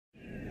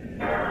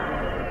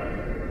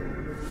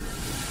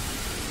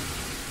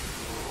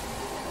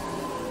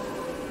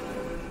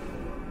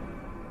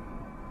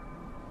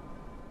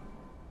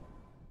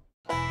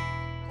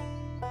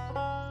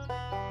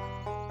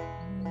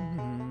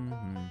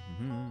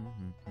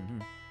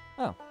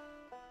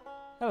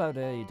Hello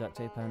there, you duct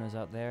tape owners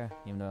out there,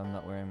 even though I'm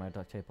not wearing my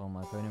duct tape on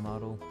my pony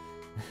model.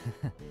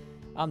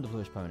 I'm the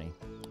Bluish Pony.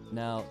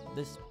 Now,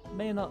 this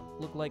may not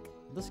look like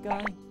this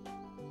guy,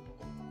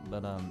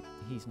 but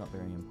he's not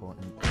very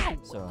important,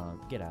 so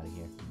get out of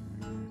here.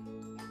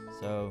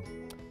 So,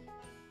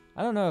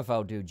 I don't know if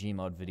I'll do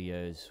GMod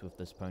videos with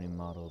this pony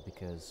model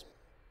because...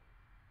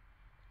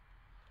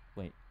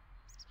 Wait,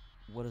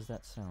 what is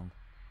that sound?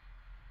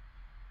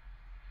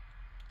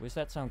 Where's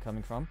that sound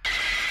coming from?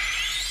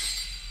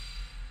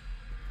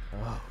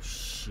 Oh,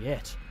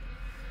 shit.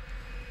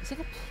 Is it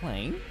a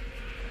plane?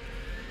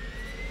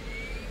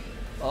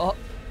 Oh.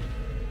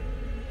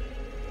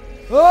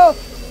 Oh!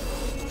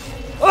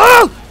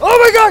 Oh! Oh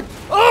my god!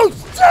 Oh,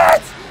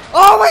 shit!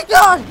 Oh my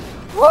god!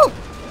 Oh!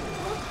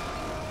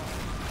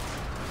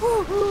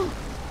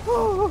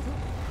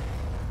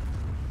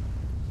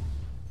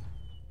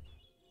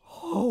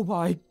 Oh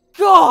my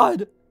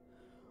god!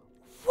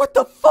 What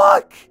the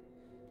fuck?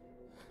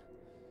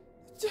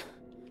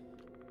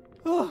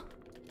 Oh.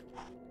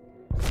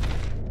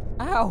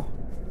 Ow!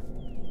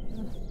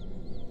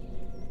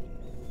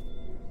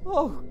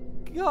 Oh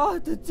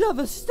god, the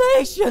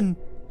devastation!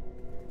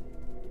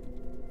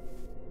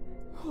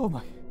 Oh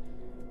my...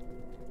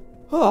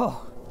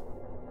 Oh!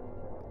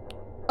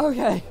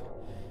 Okay.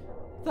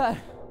 That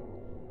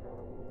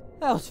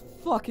was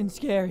fucking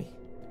scary.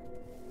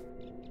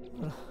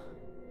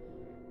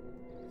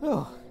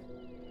 Oh.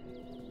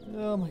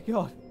 Oh my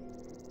god.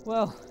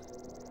 Well,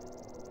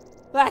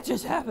 that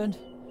just happened.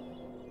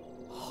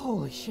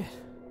 Holy shit.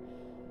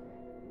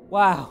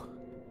 Wow.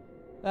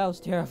 That was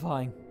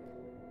terrifying.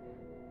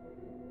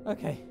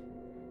 Okay.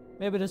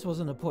 Maybe this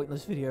wasn't a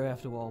pointless video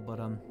after all, but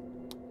I'm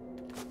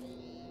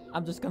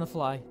just gonna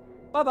fly.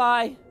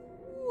 Bye-bye!